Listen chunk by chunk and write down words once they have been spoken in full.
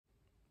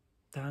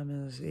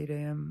Time is 8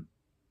 a.m.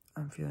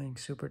 I'm feeling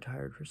super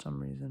tired for some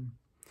reason.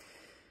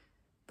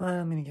 But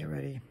I'm gonna get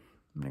ready.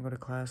 I'm gonna go to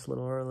class a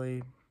little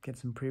early, get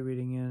some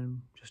pre-reading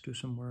in, just do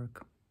some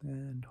work,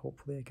 and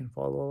hopefully I can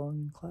follow along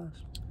in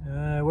class.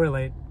 We're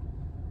late.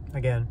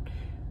 Again.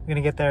 I'm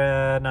gonna get there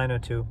at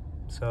 9:02,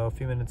 so a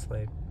few minutes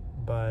late.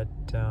 But,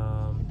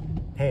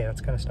 hey, that's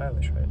kind of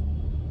stylish, right?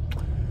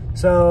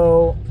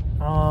 So,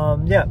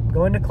 yeah,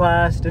 going to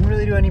class. Didn't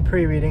really do any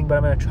pre-reading, but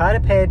I'm gonna try to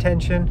pay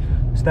attention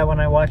so that when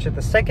I watch it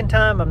the second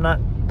time, I'm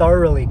not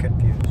thoroughly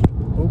confused.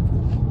 Oop.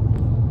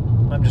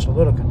 I'm just a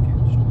little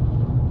confused.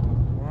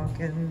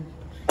 Walking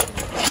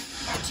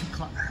to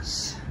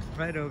class.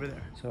 Right over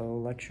there. So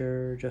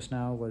lecture just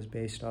now was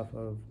based off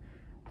of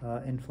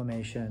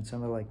inflammation and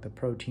some of like the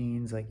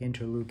proteins like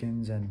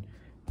interleukins and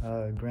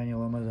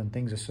granulomas and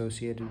things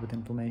associated with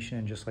inflammation,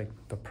 and just like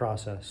the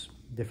process.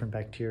 Different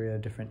bacteria,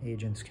 different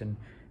agents can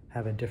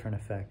have a different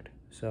effect.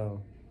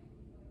 So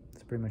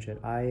that's pretty much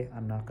it.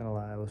 I'm not gonna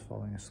lie, I was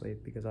falling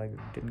asleep because I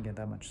didn't get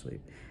that much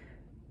sleep.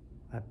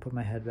 I put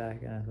my head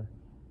back and I was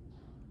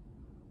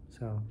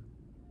so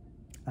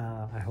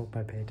I hope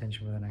I pay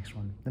attention for the next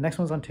one. The next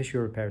one's on tissue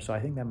repair, so I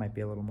think that might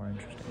be a little more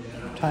interesting.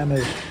 Time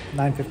is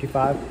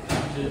 9:55,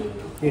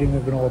 eating a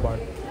granola bar.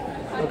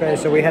 Okay,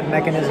 so we had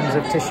mechanisms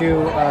of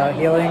tissue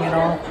healing and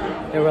all.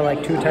 There were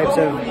like two types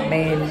of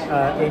main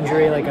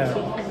injury, like a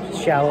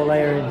shallow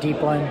layer and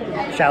deep one.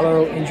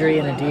 Shallow injury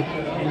and a deep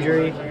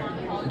injury.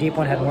 Deep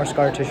one had more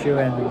scar tissue,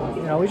 and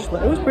you know,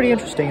 it was pretty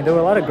interesting. There were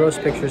a lot of gross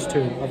pictures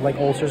too of like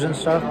ulcers and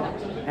stuff,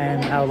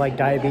 and how like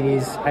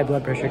diabetes, high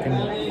blood pressure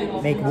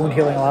can make wound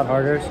healing a lot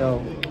harder.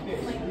 So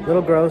a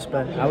little gross,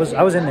 but I was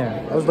in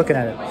there. I was looking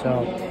at it.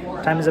 So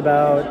time is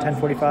about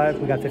 10:45.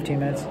 We got 15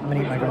 minutes. I'm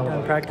gonna eat my granola.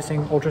 I'm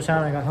practicing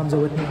ultrasound. I got Hamza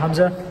with me.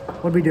 Hamza,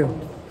 what'd we do?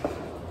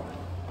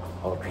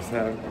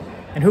 Ultrasound.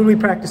 And who'd we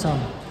practice on?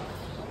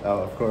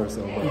 Oh, of course.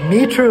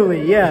 Me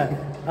truly, yeah.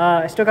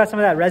 I still got some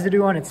of that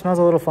residue on. It smells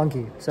a little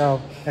funky.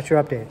 So that's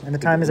your update. And the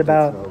time is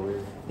about...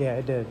 Yeah,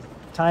 it did.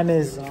 Time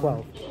is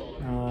 12.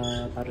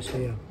 About to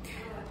say, yeah.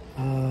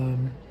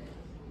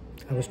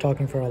 I was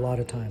talking for a lot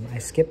of time. I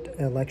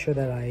skipped a lecture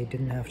that I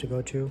didn't have to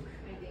go to,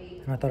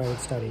 and I thought I would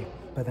study.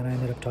 But then I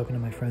ended up talking to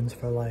my friends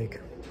for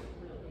like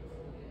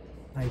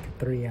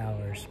 3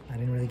 hours. I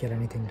didn't really get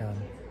anything done.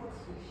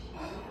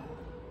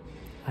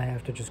 I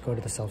have to just go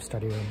to the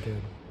self-study room,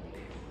 dude.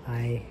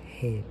 I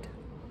hate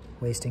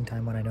wasting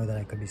time when I know that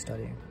I could be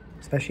studying,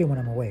 especially when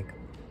I'm awake.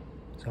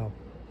 So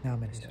now I'm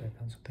gonna study. I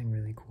found something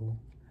really cool.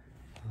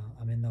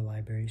 I'm in the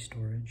library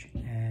storage,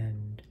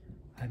 and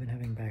I've been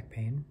having back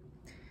pain.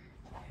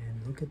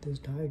 And look at this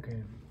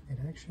diagram. It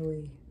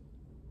actually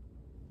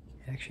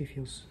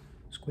feels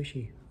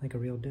squishy, like a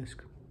real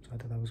disc. So I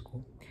thought that was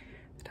cool.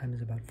 The time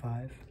is about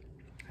 5.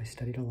 I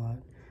studied a lot,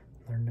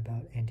 learned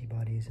about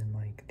antibodies and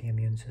like the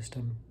immune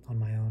system on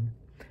my own.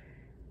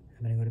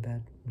 I'm gonna go to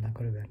bed. Not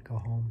go to bed, go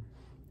home,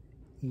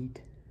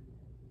 eat,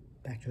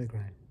 back to the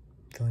grind.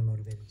 Feeling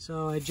motivated.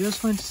 So I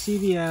just went to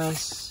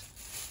CVS,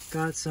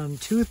 got some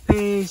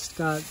toothpaste,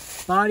 got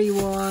body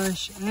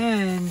wash,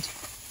 and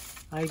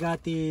I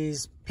got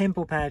these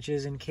pimple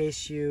patches in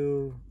case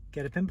you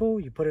get a pimple,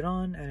 you put it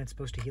on and it's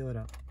supposed to heal it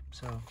up.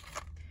 So,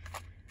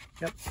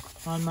 yep,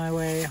 on my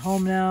way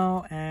home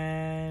now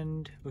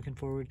and looking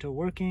forward to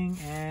working,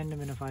 and I'm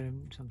gonna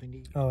find something to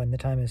eat. Oh, and the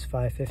time is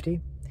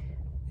 5:50,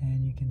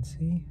 and you can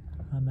see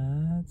I'm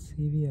at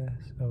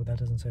CVS. Oh, that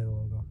doesn't say the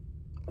logo.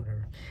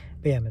 Whatever.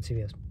 But yeah, I'm at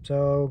CVS.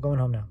 So going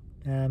home now.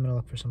 And I'm gonna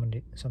look for something to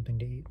eat. Something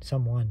to eat.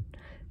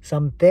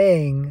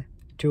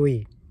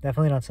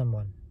 Definitely not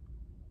someone.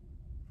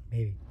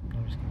 Maybe. No,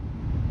 I'm just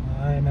kidding.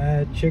 I'm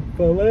at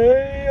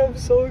Chick-fil-A. I'm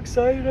so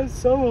excited. I'm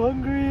so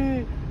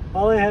hungry.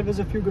 All I had was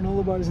a few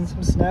granola bars and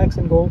some snacks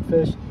and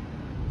goldfish.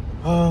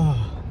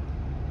 Oh,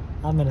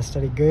 I'm gonna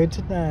study good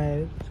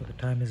tonight. So the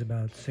time is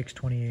about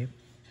 6:28.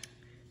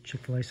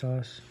 Chick-fil-A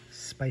sauce,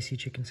 spicy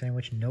chicken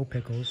sandwich, no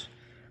pickles,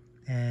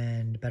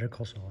 and Better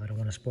Call Saul. I don't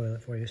want to spoil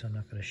it for you, so I'm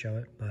not going to show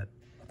it, but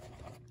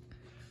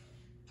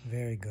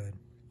very good.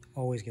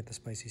 Always get the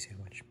spicy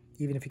sandwich.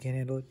 Even if you can't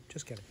handle it,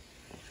 just get it.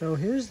 So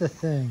here's the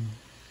thing.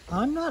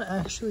 I'm not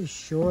actually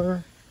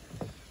sure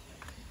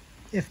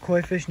if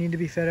koi fish need to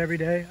be fed every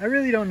day. I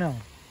really don't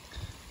know,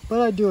 but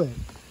I do it.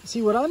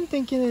 See, what I'm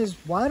thinking is,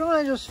 why don't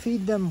I just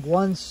feed them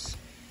once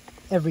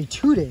every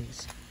 2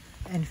 days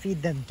and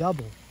feed them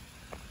double?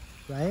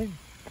 Right?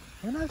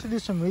 I'm gonna have to do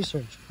some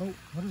research. Oh,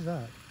 what is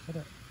that? Is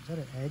that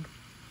an egg?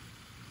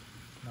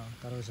 No, I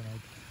thought it was an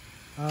egg.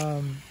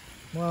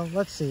 Well,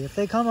 let's see. If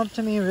they come up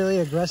to me really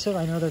aggressive,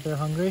 I know that they're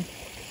hungry.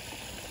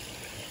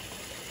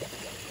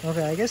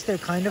 Okay, I guess they're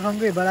kind of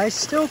hungry, but I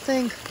still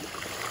think...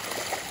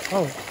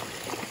 Oh,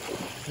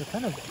 they're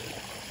kind of...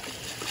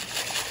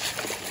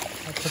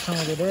 I'll put some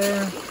over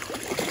there.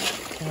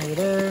 Some over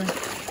there.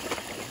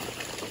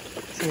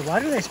 See, why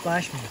do they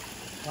splash me?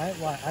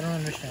 Why? I don't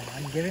understand.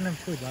 I'm giving them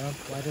food.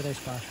 Why do they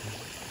splash me?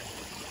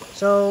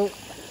 So,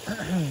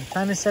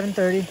 time is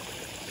 7:30.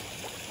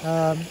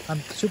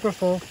 I'm super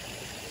full.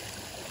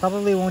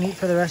 Probably won't eat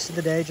for the rest of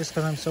the day just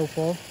because I'm so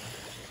full.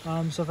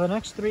 So for the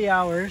next 3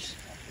 hours,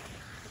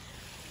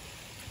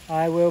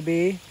 I will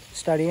be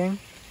studying.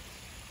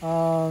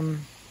 I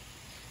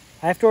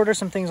have to order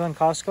some things on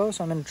Costco,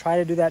 so I'm going to try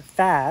to do that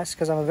fast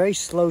because I'm a very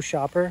slow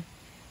shopper.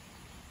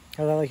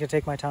 I like to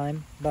take my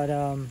time. But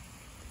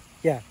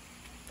yeah,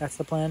 that's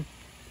the plan.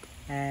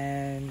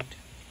 And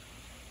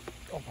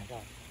oh my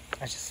god,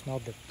 I just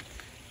smelled the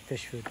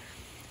fish food.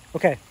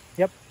 Okay,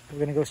 yep, we're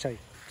going to go study.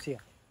 See ya.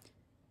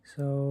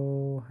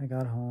 So I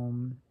got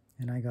home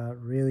and I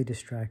got really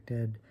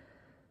distracted.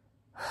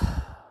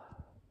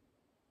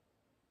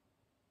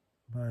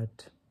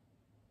 But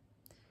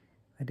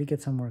I did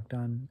get some work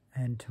done,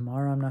 and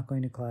tomorrow I'm not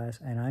going to class,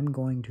 and I'm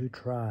going to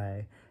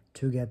try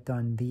to get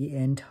done the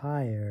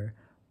entire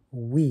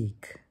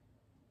week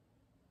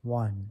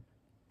 1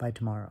 by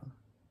tomorrow.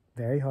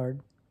 Very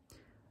hard,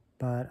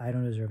 but I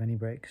don't deserve any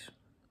breaks.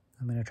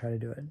 I'm going to try to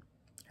do it.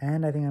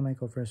 And I think I might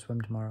go for a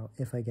swim tomorrow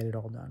if I get it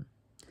all done.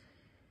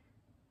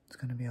 It's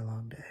going to be a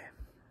long day.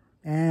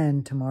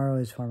 And tomorrow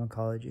is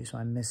pharmacology, so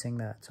I'm missing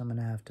that. So I'm going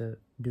to have to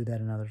do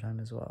that another time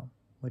as well,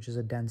 which is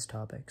a dense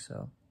topic,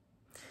 so.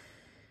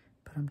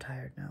 But I'm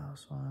tired now,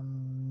 so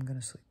I'm going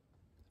to sleep.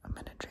 I'm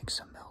going to drink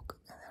some milk,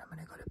 and then I'm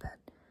going to go to bed.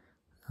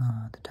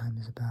 The time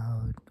is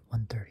about